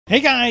Hey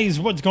guys,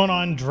 what's going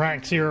on?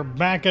 Draax here,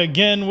 back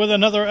again with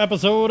another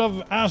episode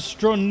of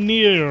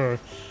Astroneer.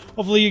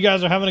 Hopefully you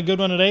guys are having a good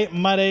one today.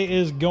 My day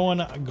is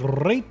going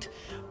great.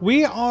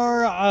 We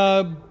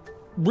are,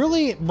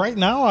 really, right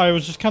now, I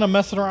was just kind of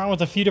messing around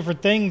with a few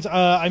different things.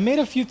 I made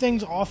a few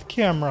things off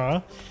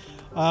camera.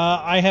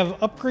 I have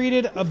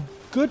upgraded a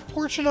good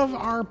portion of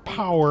our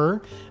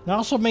power, and I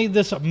also made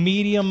this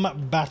medium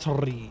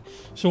battery.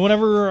 So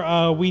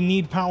whenever we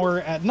need power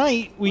at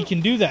night, we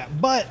can do that.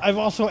 But I've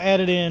also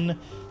added in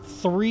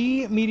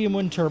 3 medium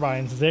wind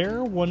turbines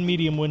there, 1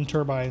 medium wind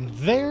turbine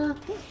there,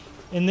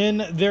 and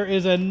then there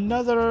is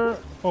another...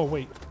 Oh,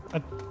 wait.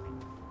 I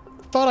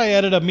thought I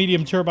added a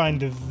medium turbine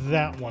to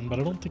that one, but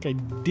I don't think I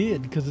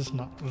did because it's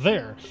not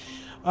there.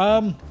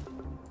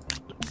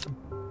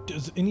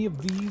 Does any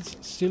of these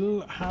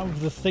still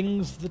have the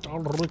things that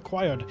are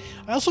required?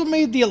 I also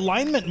made the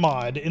alignment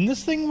mod, and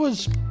this thing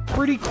was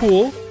pretty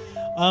cool.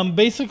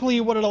 Basically,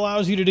 what it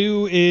allows you to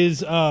do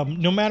is,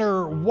 no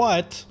matter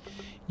what,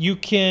 you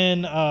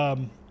can,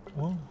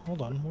 well,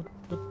 hold on. What?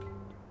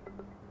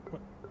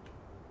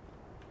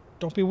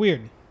 Don't be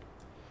weird.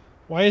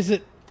 Why is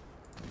it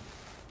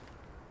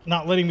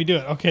not letting me do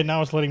it? Okay,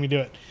 now it's letting me do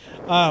it.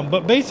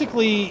 But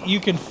basically, you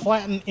can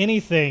flatten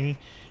anything,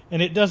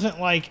 and it doesn't,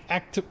 like,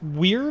 act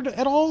weird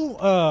at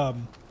all,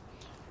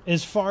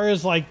 as far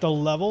as, like, the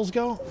levels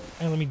go.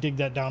 And let me dig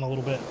that down a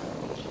little bit.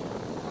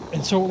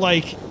 And so,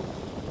 like,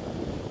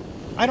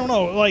 I don't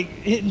know,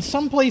 like, in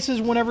some places,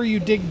 whenever you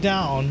dig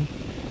down,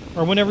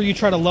 or whenever you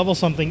try to level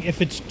something,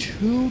 if it's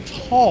too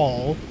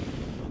tall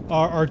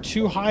or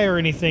too high or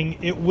anything,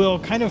 it will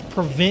kind of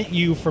prevent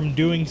you from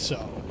doing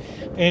so.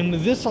 And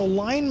this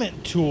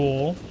alignment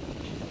tool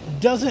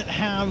doesn't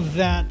have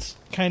that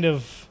kind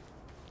of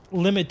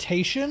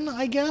limitation,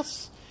 I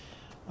guess,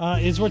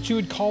 is what you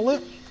would call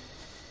it.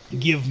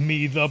 Give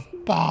me the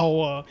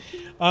power,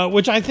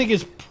 which I think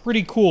is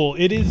pretty cool.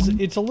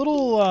 It's a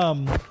little,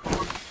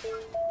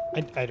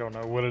 I don't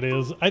know what it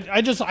is.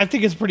 I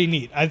think it's pretty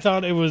neat. I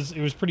thought it was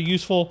pretty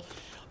useful,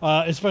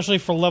 especially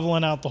for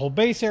leveling out the whole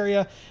base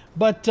area.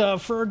 But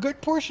for a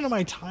good portion of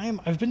my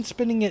time, I've been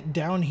spending it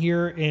down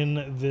here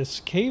in this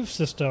cave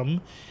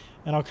system,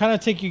 and I'll kind of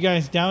take you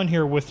guys down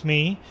here with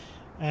me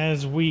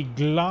as we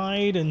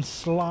glide and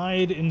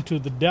slide into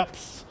the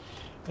depths,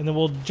 and then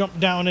we'll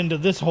jump down into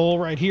this hole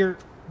right here.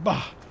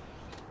 Bah!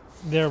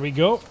 There we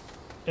go.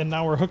 And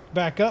now we're hooked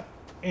back up,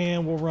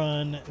 and we'll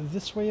run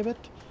this way a bit.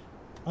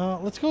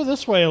 Let's go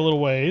this way a little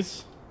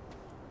ways.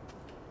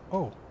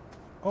 Oh.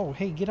 Oh,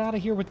 hey, get out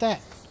of here with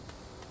that.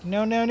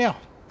 No, no, no.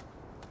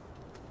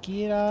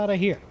 Get out of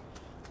here.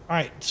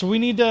 Alright, so we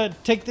need to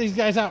take these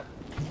guys out.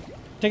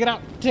 Take it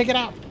out. Take it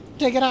out.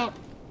 Take it out.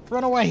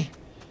 Run away.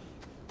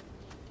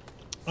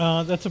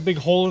 That's a big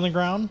hole in the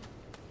ground.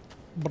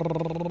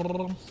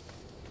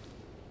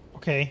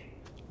 Okay.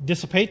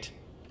 Dissipate.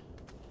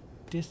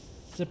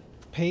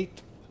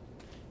 Dissipate.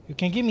 You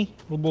can't get me.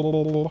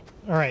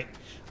 Alright.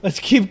 Let's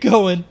keep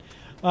going.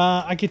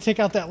 I could take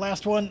out that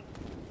last one.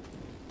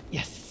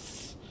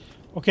 Yes.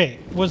 Okay,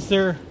 was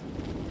there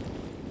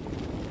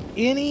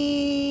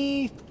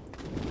any...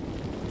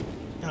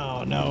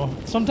 Oh, no.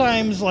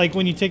 Sometimes, like,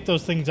 when you take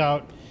those things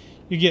out,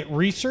 you get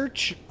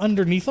research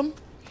underneath them.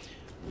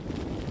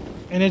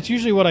 And it's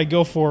usually what I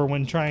go for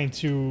when trying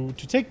to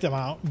take them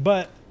out,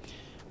 but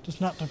does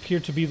not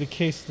appear to be the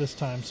case this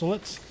time. So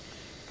let's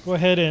go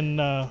ahead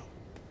and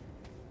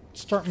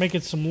start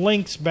making some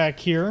links back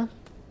here,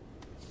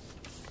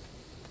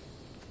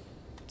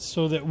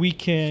 so that we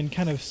can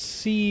kind of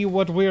see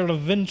what we're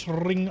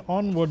venturing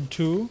onward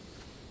to.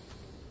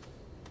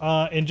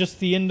 And just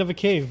the end of a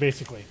cave,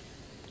 basically.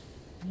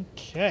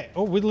 Okay.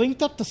 Oh, we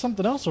linked up to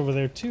something else over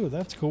there, too.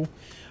 That's cool.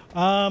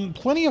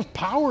 Plenty of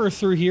power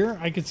through here.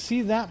 I could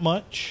see that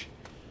much.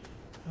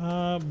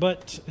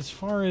 But as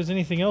far as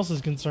anything else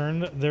is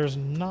concerned, there's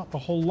not a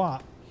whole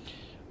lot.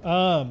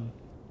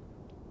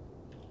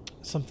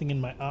 Something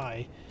in my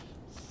eye.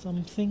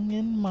 Something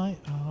in my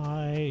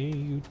eye,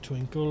 you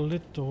twinkle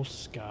little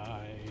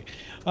sky.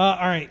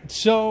 Alright,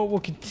 so we'll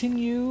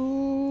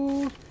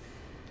continue.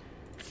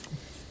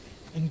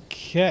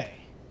 Okay.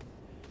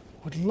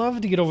 Would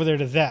love to get over there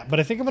to that, but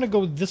I think I'm going to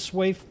go this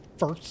way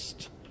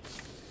first.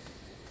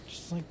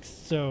 Just like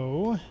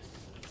so.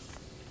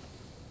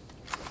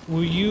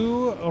 Will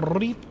you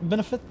reap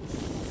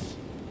benefits?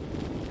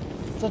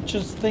 Such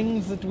as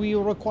things that we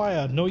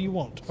require. No, you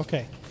won't.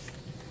 Okay.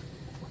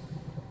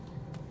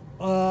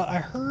 I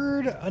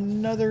heard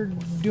another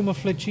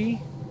Doomaflitchy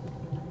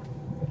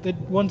that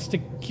wants to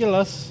kill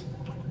us.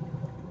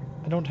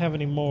 I don't have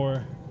any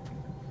more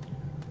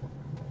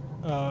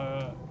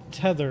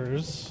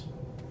tethers,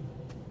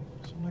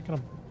 so I'm not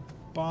gonna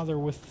bother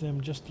with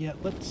them just yet.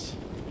 Let's...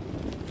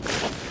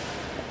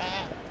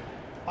 Ah,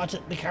 watch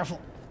it, be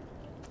careful.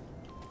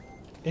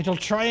 It'll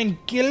try and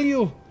kill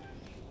you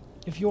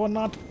if you are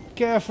not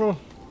careful.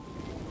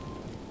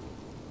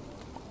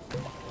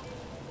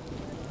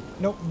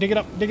 Nope, dig it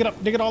up, dig it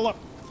up, dig it all up.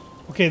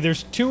 Okay,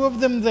 there's 2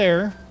 of them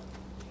there.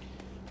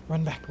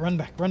 Run back, run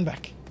back, run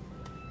back.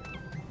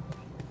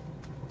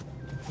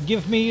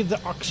 Give me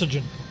the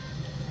oxygen.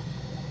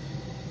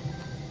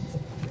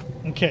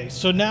 Okay,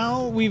 so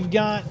now we've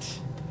got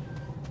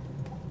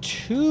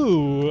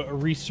 2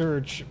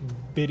 research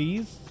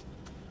biddies.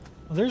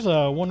 Oh, there's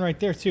one right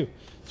there too.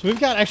 So we've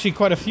got actually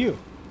quite a few.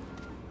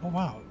 Oh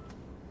wow.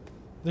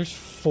 There's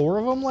 4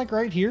 of them like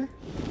right here.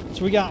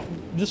 So we got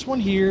this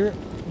one here,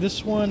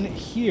 this one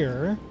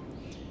here.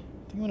 I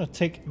think I'm gonna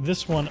take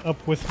this one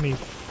up with me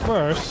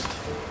first.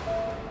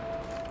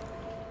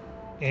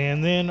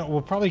 And then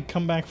we'll probably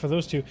come back for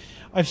those 2.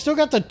 I've still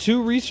got the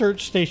 2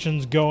 research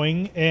stations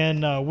going,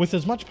 and with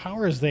as much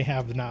power as they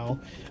have now,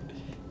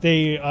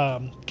 they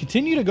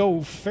continue to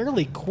go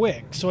fairly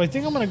quick. So I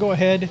think I'm going to go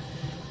ahead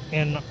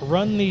and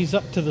run these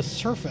up to the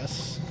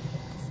surface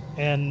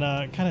and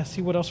kind of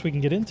see what else we can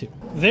get into.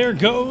 There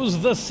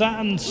goes the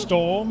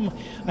sandstorm.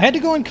 I had to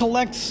go and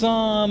collect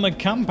some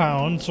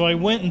compound, so I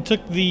went and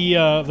took the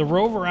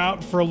rover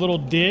out for a little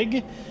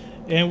dig.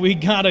 And we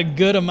got a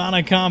good amount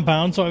of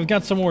compound, so I've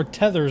got some more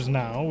tethers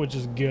now, which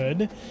is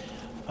good.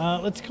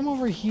 Let's come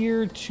over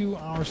here to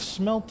our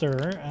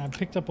smelter. I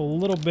picked up a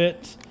little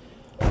bit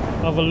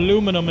of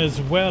aluminum as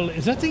well.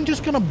 Is that thing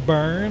just going to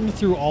burn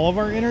through all of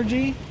our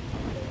energy?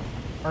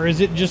 Or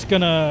is it just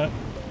going to...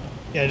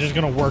 Yeah, just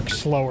going to work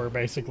slower,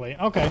 basically.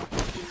 Okay.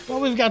 Well,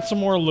 we've got some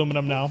more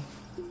aluminum now,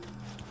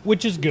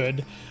 which is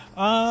good.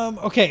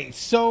 Okay,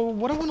 so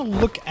what I want to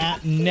look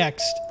at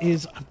next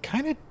is I'm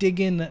kind of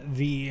digging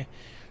the...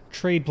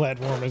 trade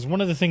platform is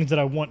one of the things that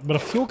I want, but a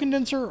fuel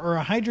condenser or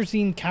a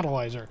hydrazine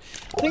catalyzer.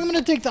 I think I'm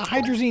going to take the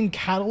hydrazine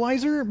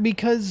catalyzer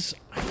because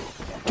I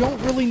don't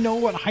really know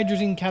what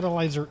hydrazine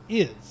catalyzer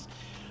is.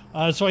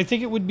 So I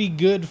think it would be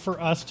good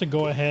for us to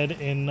go ahead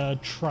and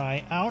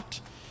try out.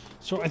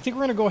 So I think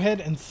we're going to go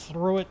ahead and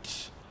throw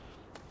it.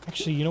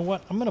 Actually, you know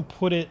what? I'm going to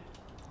put it...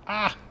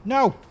 Ah,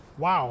 no!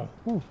 Wow.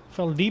 Ooh,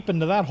 fell deep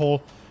into that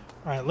hole.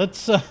 All right,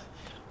 let's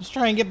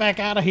try and get back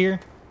out of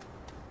here.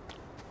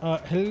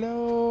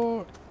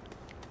 Hello?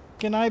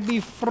 Can I be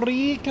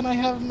free? Can I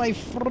have my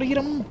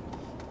freedom?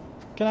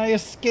 Can I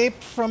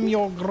escape from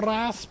your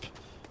grasp?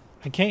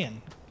 I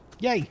can.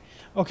 Yay.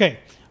 Okay.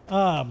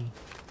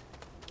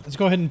 Let's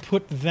go ahead and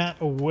put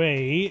that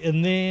away.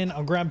 And then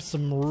I'll grab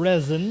some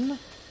resin.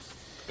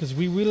 Because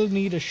we will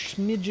need a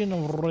smidgen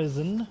of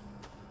resin.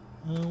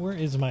 Where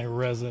is my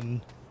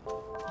resin?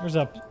 There's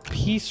a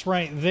piece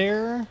right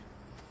there.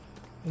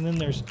 And then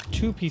there's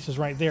 2 pieces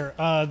right there.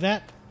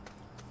 That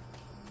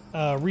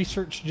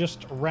research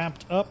just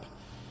wrapped up.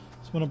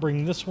 I'm going to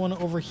bring this one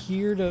over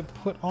here to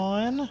put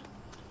on.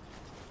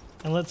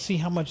 And let's see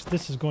how much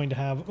this is going to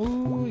have.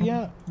 Ooh,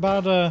 yeah,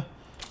 about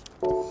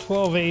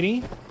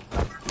 1280.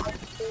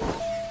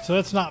 So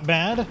that's not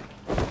bad.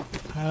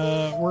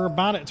 We're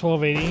about at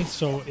 1280,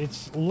 so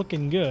it's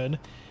looking good.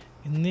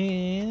 And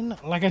then,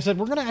 like I said,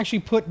 we're going to actually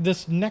put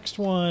this next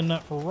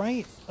one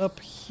right up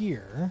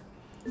here.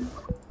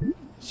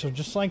 So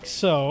just like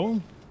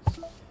so.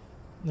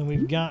 Then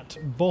we've got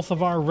both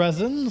of our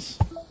resins.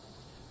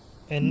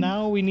 And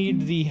now we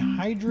need the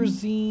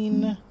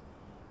hydrazine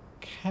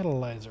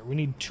catalyzer. We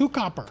need 2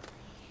 copper,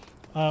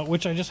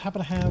 which I just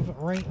happen to have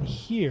right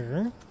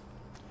here.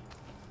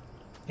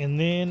 And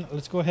then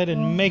let's go ahead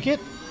and make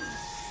it.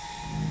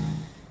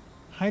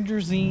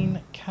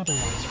 Hydrazine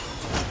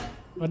catalyzer.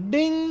 A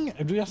ding!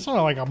 That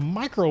sounded like a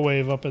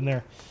microwave up in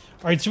there.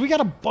 All right, so we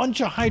got a bunch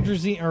of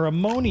hydrazine or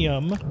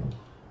ammonium.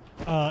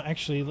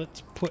 Actually,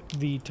 let's put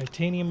the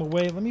titanium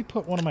away. Let me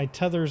put one of my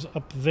tethers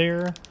up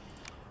there.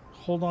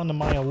 Hold on to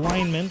my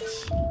alignment.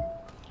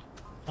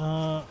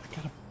 I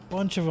got a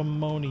bunch of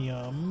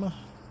ammonium.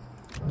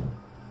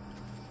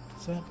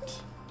 Is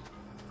that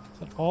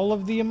all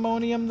of the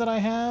ammonium that I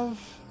have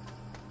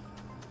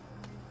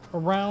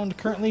around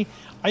currently?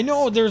 I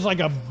know there's like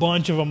a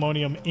bunch of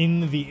ammonium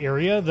in the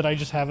area that I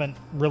just haven't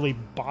really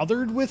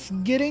bothered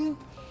with getting.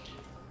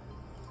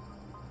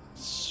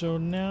 So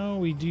now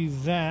we do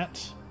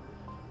that.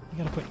 I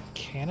gotta put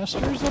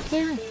canisters up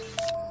there?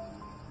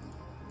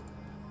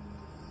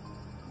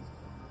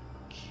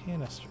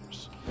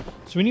 Canisters.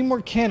 So we need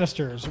more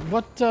canisters.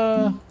 What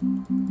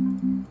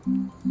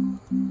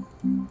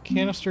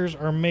canisters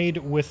are made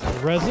with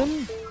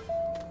resin?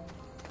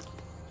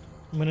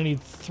 I'm gonna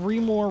need 3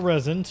 more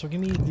resin, so give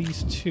me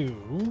these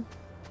 2.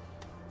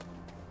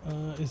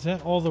 Is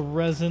that all the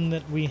resin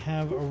that we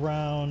have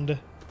around?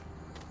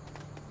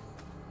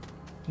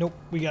 Nope,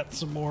 we got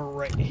some more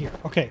right here.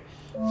 Okay,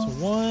 so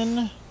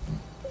 1,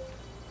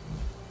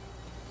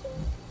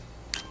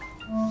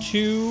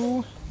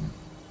 2,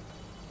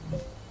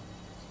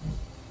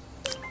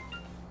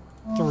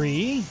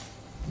 3.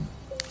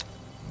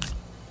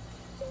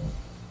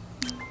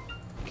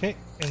 Okay,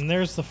 and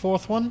there's the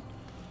 4th one.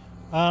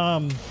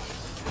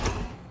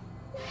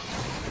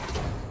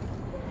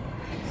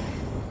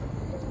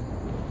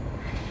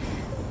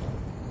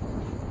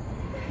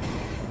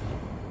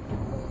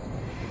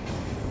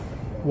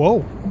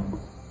 Whoa.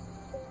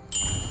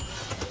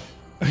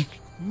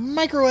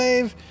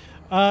 Microwave.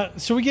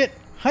 So we get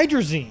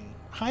hydrazine.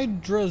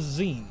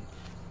 Hydrazine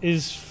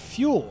is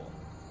fuel.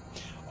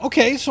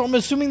 Okay, so I'm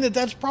assuming that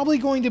that's probably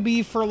going to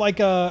be for like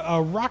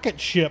a rocket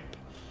ship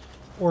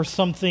or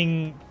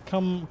something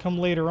come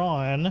later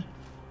on.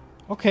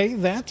 Okay,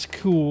 that's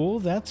cool.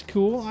 That's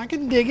cool. I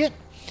can dig it.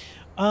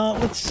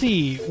 Let's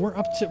see.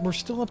 We're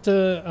still up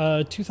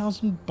to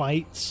 2,000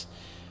 bytes.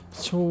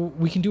 So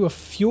we can do a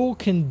fuel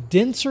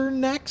condenser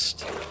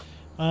next.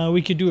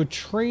 We could do a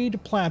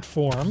trade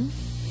platform.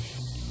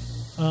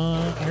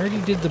 I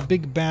already did the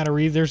big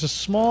battery. There's a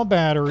small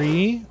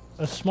battery,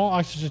 a small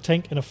oxygen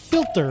tank, and a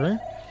filter.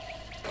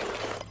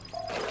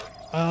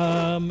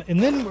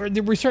 And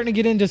then we're starting to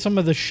get into some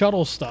of the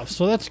shuttle stuff.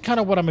 So that's kind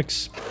of what I'm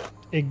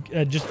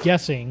just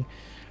guessing.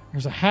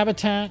 There's a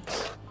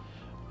habitat,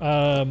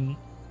 an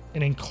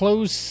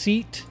enclosed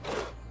seat,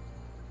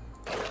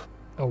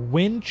 a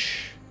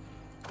winch.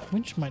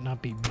 Winch might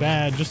not be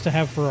bad just to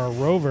have for our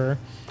rover.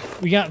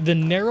 We got the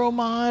narrow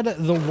mod,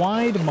 the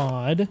wide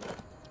mod.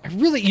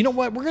 You know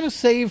what? We're going to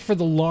save for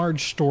the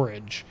large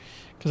storage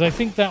because I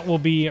think that will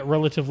be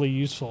relatively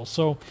useful.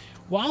 So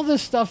while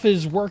this stuff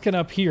is working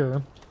up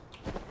here,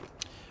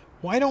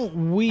 why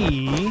don't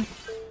we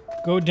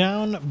go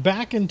down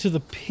back into the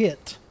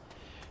pit,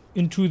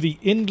 into the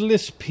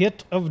endless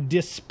pit of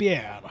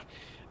despair,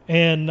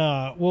 and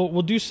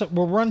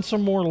we'll run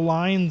some more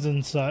lines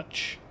and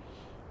such.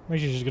 I'm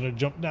actually just gonna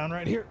jump down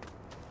right here.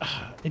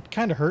 It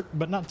kind of hurt,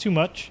 but not too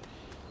much.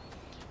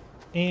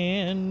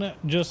 And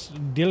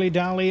just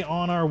dilly-dally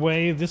on our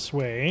way this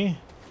way.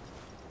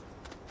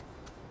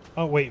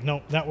 Oh wait,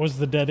 no, that was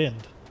the dead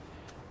end.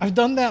 I've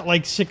done that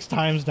like 6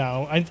 times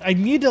now. I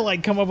need to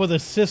like come up with a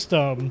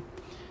system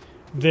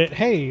that,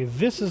 hey,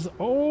 this is...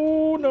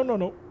 Oh,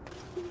 no.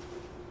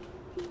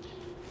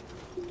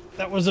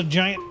 That was a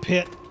giant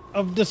pit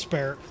of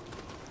despair.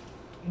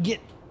 Get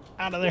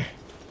out of there.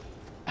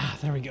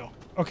 There we go.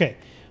 Okay,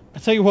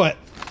 I'll tell you what.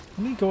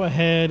 Let me go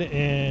ahead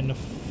and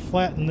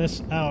flatten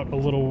this out a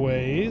little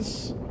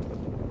ways.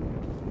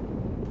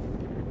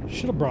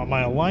 Should have brought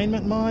my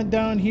alignment mod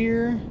down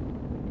here,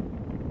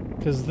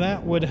 because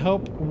that would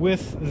help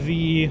with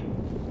the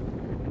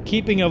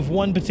keeping of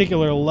one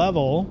particular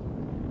level.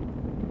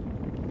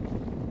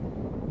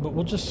 But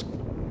we'll just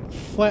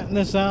flatten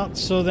this out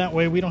so that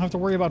way we don't have to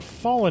worry about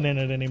falling in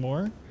it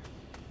anymore.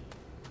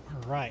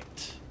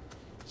 Alright.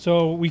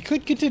 So we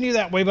could continue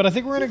that way, but I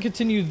think we're going to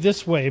continue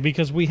this way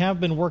because we have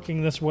been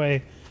working this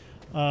way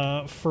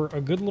for a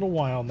good little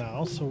while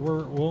now. So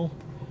we'll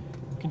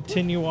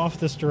continue off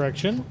this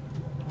direction.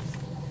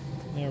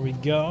 There we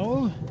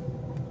go.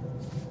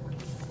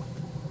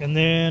 And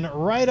then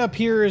right up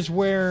here is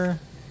where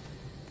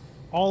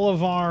all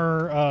of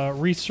our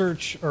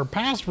research or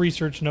past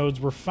research nodes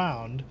were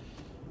found.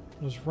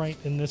 It was right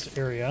in this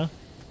area.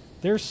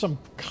 There's some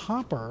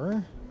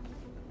copper.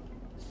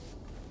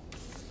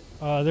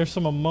 There's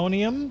some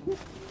ammonium.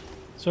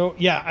 So,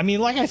 yeah, I mean,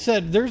 like I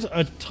said, there's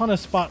a ton of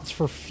spots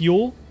for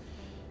fuel.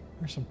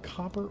 There's some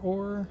copper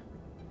ore.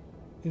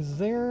 Is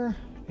there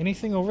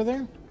anything over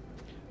there?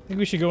 I think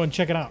we should go and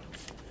check it out.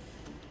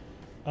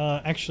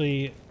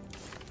 Actually,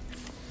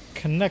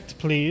 connect,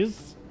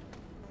 please.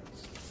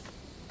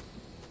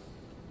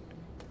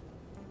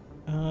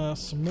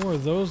 Some more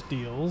of those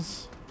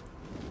deals.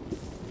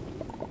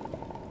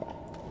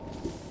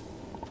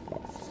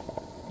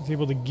 I was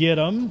able to get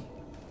them.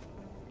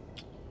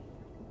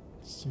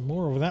 Some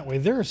more over that way.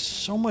 There is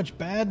so much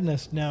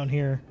badness down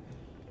here.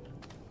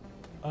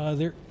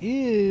 There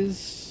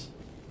is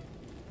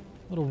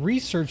a little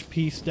research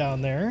piece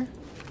down there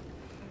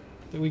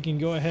that we can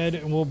go ahead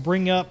and we'll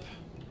bring up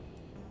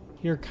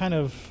here kind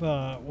of,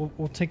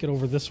 we'll take it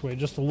over this way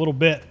just a little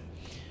bit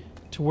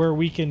to where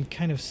we can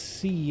kind of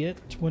see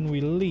it when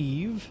we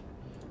leave.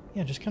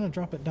 Yeah, just kind of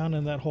drop it down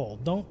in that hole.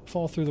 Don't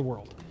fall through the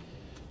world.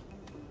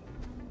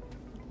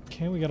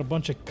 Okay, we got a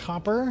bunch of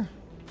copper.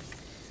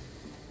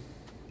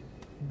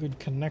 Good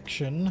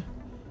connection.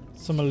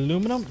 Some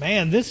aluminum.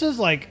 Man, this is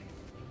like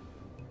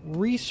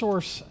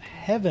resource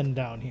heaven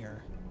down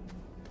here.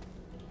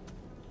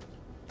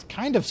 It's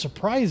kind of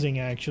surprising,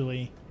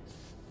 actually,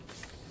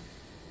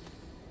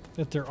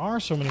 that there are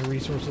so many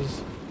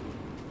resources.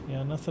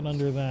 Yeah, nothing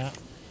under that.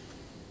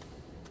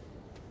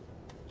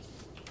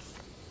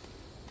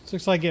 This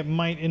looks like it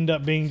might end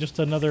up being just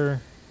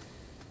another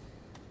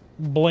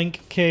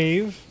blank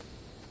cave.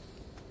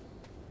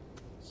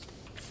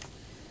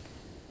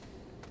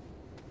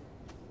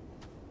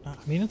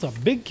 I mean, it's a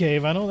big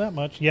cave, I know that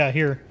much. Yeah,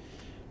 here.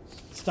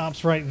 It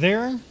stops right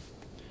there.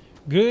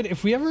 Good.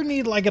 If we ever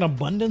need, like, an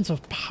abundance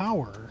of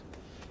power,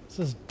 this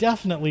is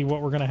definitely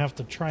what we're going to have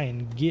to try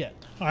and get.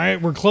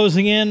 Alright, we're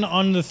closing in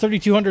on the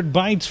 3,200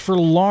 bytes for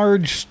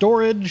large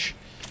storage.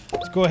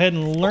 Let's go ahead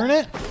and learn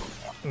it.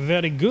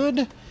 Very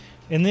good.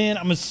 And then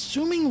I'm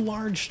assuming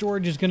large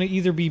storage is going to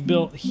either be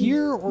built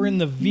here or in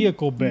the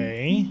vehicle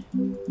bay.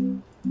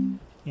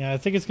 Yeah, I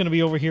think it's going to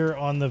be over here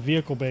on the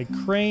vehicle bay.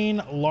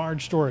 Crane,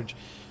 large storage.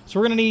 So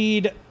we're going to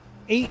need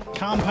 8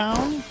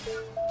 compound,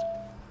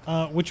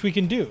 which we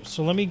can do.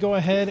 So let me go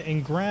ahead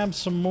and grab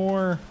some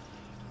more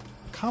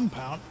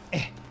compound.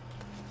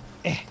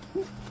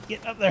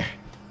 Get up there.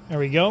 There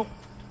we go.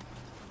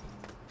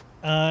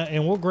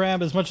 And we'll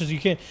grab as much as you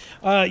can.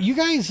 You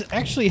guys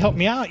actually help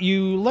me out.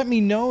 You let me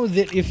know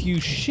that if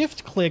you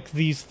shift click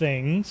these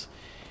things,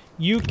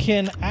 you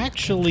can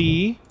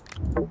actually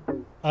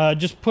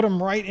just put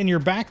them right in your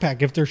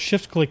backpack if they're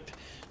shift clicked.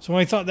 So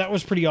I thought that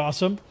was pretty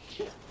awesome.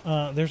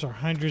 There's our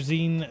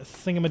hydrazine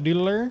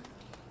thingamadoodler.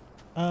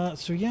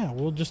 So yeah,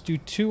 we'll just do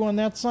 2 on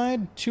that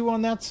side, 2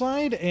 on that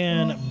side,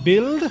 and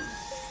build.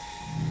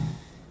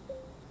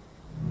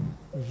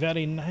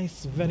 Very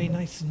nice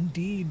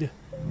indeed.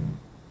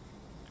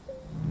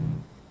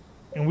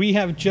 And we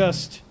have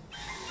just,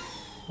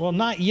 well,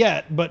 not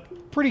yet,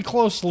 but pretty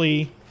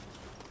closely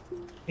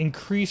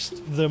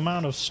increased the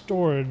amount of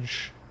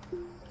storage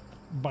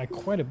by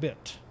quite a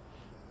bit.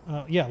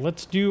 Yeah,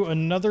 let's do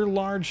another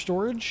large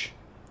storage.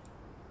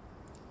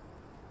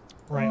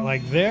 Right,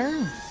 like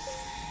there.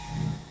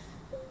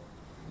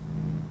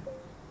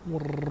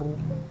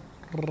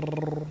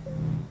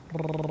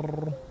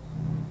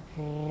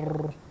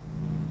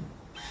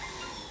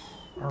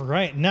 All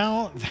right,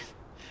 now the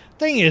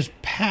thing is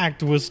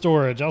packed with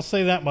storage. I'll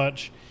say that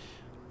much.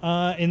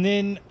 And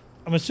then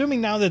I'm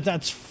assuming now that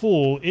that's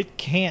full, it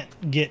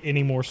can't get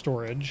any more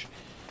storage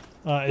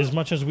as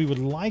much as we would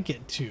like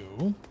it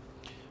to.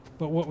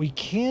 But what we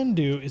can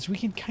do is we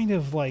can kind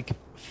of like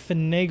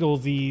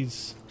finagle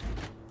these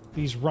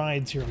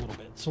rides here a little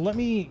bit. So let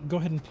me go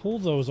ahead and pull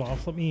those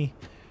off. Let me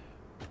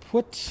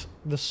put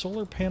the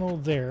solar panel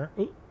there.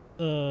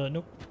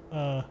 Nope.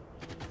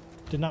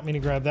 Did not mean to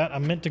grab that. I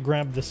meant to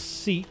grab the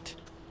seat.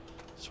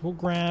 So we'll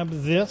grab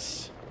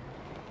this.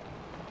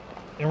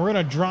 And we're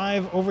going to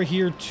drive over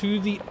here to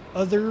the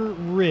other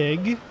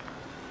rig.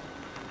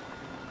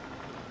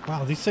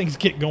 Wow, these things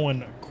get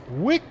going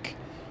quick.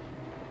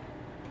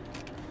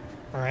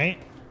 All right.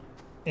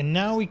 And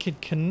now we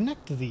could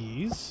connect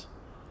these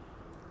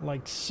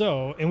like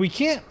so. And we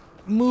can't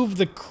move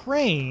the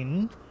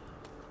crane,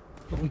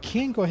 but we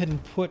can go ahead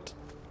and put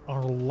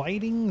our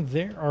lighting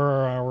there,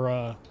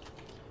 or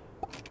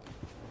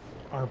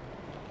our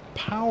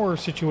power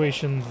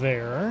situation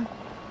there.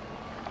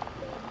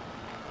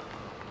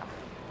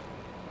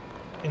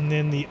 And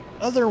then the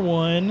other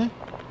one,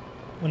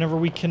 whenever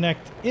we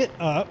connect it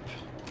up,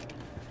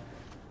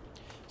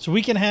 so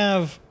we can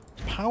have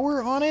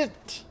power on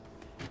it.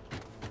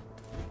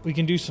 We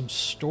can do some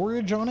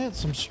storage on it,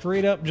 some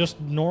straight up just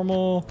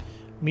normal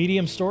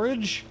medium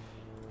storage.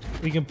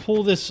 We can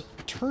pull this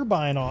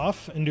turbine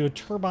off and do a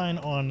turbine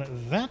on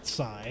that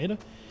side.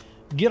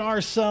 Get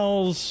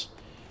ourselves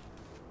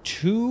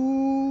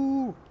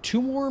two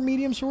more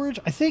medium storage.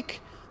 I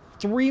think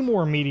 3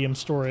 more medium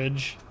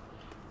storage.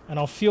 And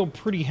I'll feel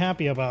pretty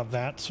happy about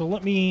that. So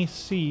let me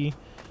see.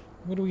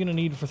 What are we going to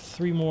need for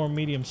 3 more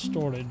medium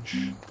storage?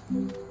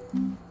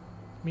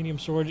 Medium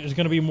storage is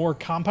going to be more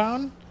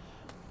compound.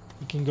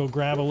 We can go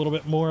grab a little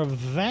bit more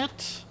of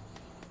that.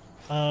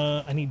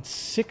 I need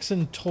 6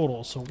 in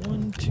total. So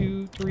 1,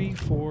 2, 3,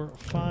 4,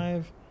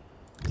 5,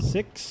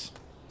 6.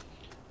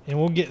 And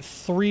we'll get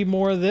 3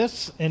 more of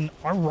this. And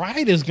our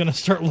ride is going to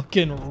start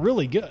looking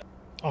really good.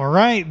 All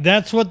right.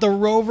 That's what the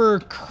rover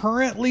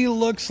currently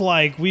looks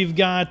like. We've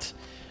got...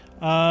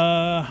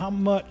 how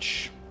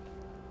much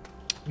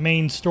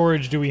main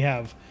storage do we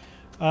have?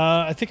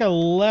 I think I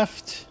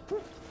left...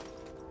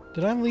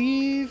 Did I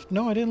leave?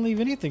 No, I didn't leave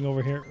anything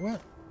over here.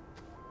 What?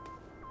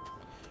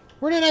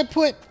 Where did I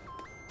put...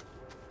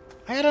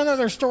 I had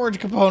another storage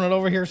component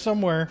over here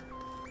somewhere.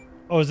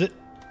 Oh, is it...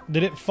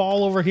 Did it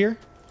fall over here?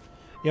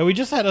 Yeah, we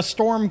just had a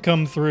storm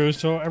come through,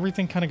 so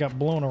everything kind of got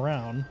blown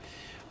around.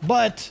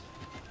 But...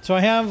 So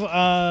I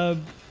have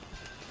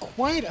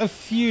quite a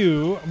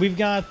few. We've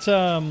got...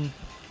 Oh,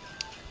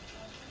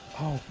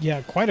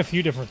 yeah, quite a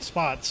few different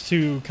spots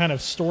to kind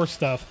of store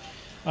stuff.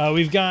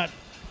 We've got...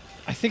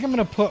 I think I'm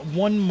going to put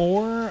 1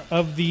 more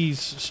of these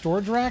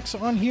storage racks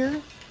on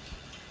here.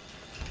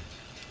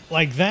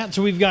 Like that.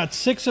 So we've got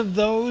 6 of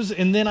those,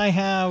 and then I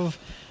have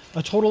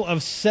a total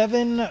of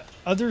 7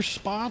 other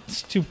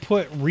spots to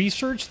put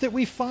research that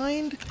we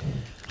find,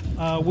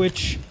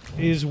 which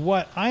is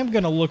what I'm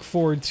going to look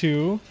forward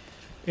to.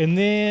 And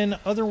then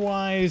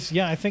otherwise,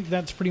 yeah, I think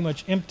that's pretty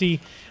much empty.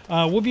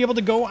 We'll be able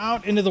to go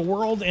out into the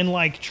world and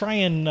like try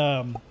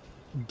and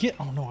get...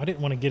 Oh, no, I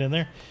didn't want to get in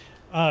there.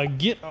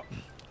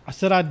 I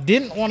said I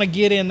didn't want to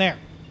get in there.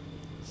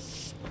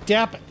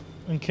 Stop it.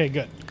 Okay,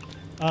 good.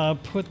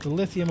 Put the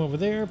lithium over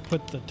there.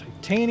 Put the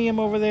titanium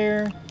over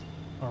there.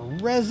 Our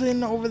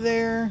resin over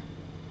there.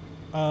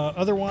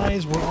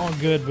 Otherwise, we're all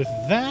good with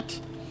that.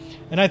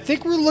 And I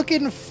think we're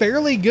looking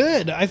fairly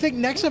good. I think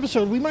next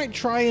episode we might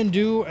try and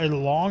do a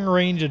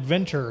long-range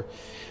adventure.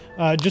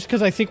 Just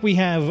because I think we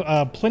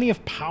have plenty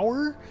of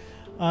power,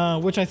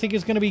 which I think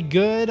is going to be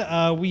good.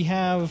 We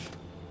have,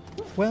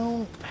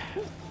 well,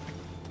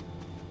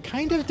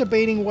 kind of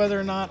debating whether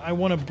or not I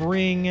want to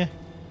bring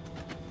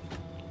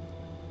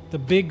the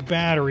big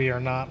battery or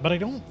not, but I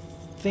don't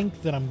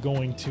think that I'm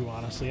going to,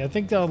 honestly. I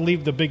think that I'll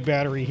leave the big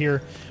battery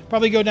here.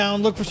 Probably go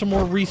down, look for some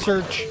more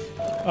research,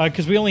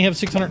 because we only have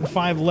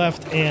 605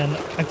 left, and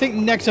I think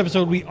next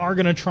episode we are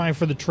going to try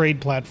for the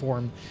trade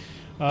platform.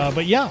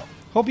 But yeah,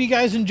 hope you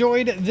guys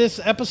enjoyed this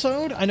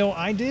episode. I know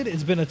I did.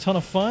 It's been a ton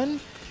of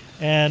fun,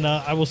 and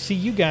I will see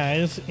you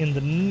guys in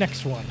the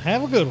next one.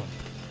 Have a good one.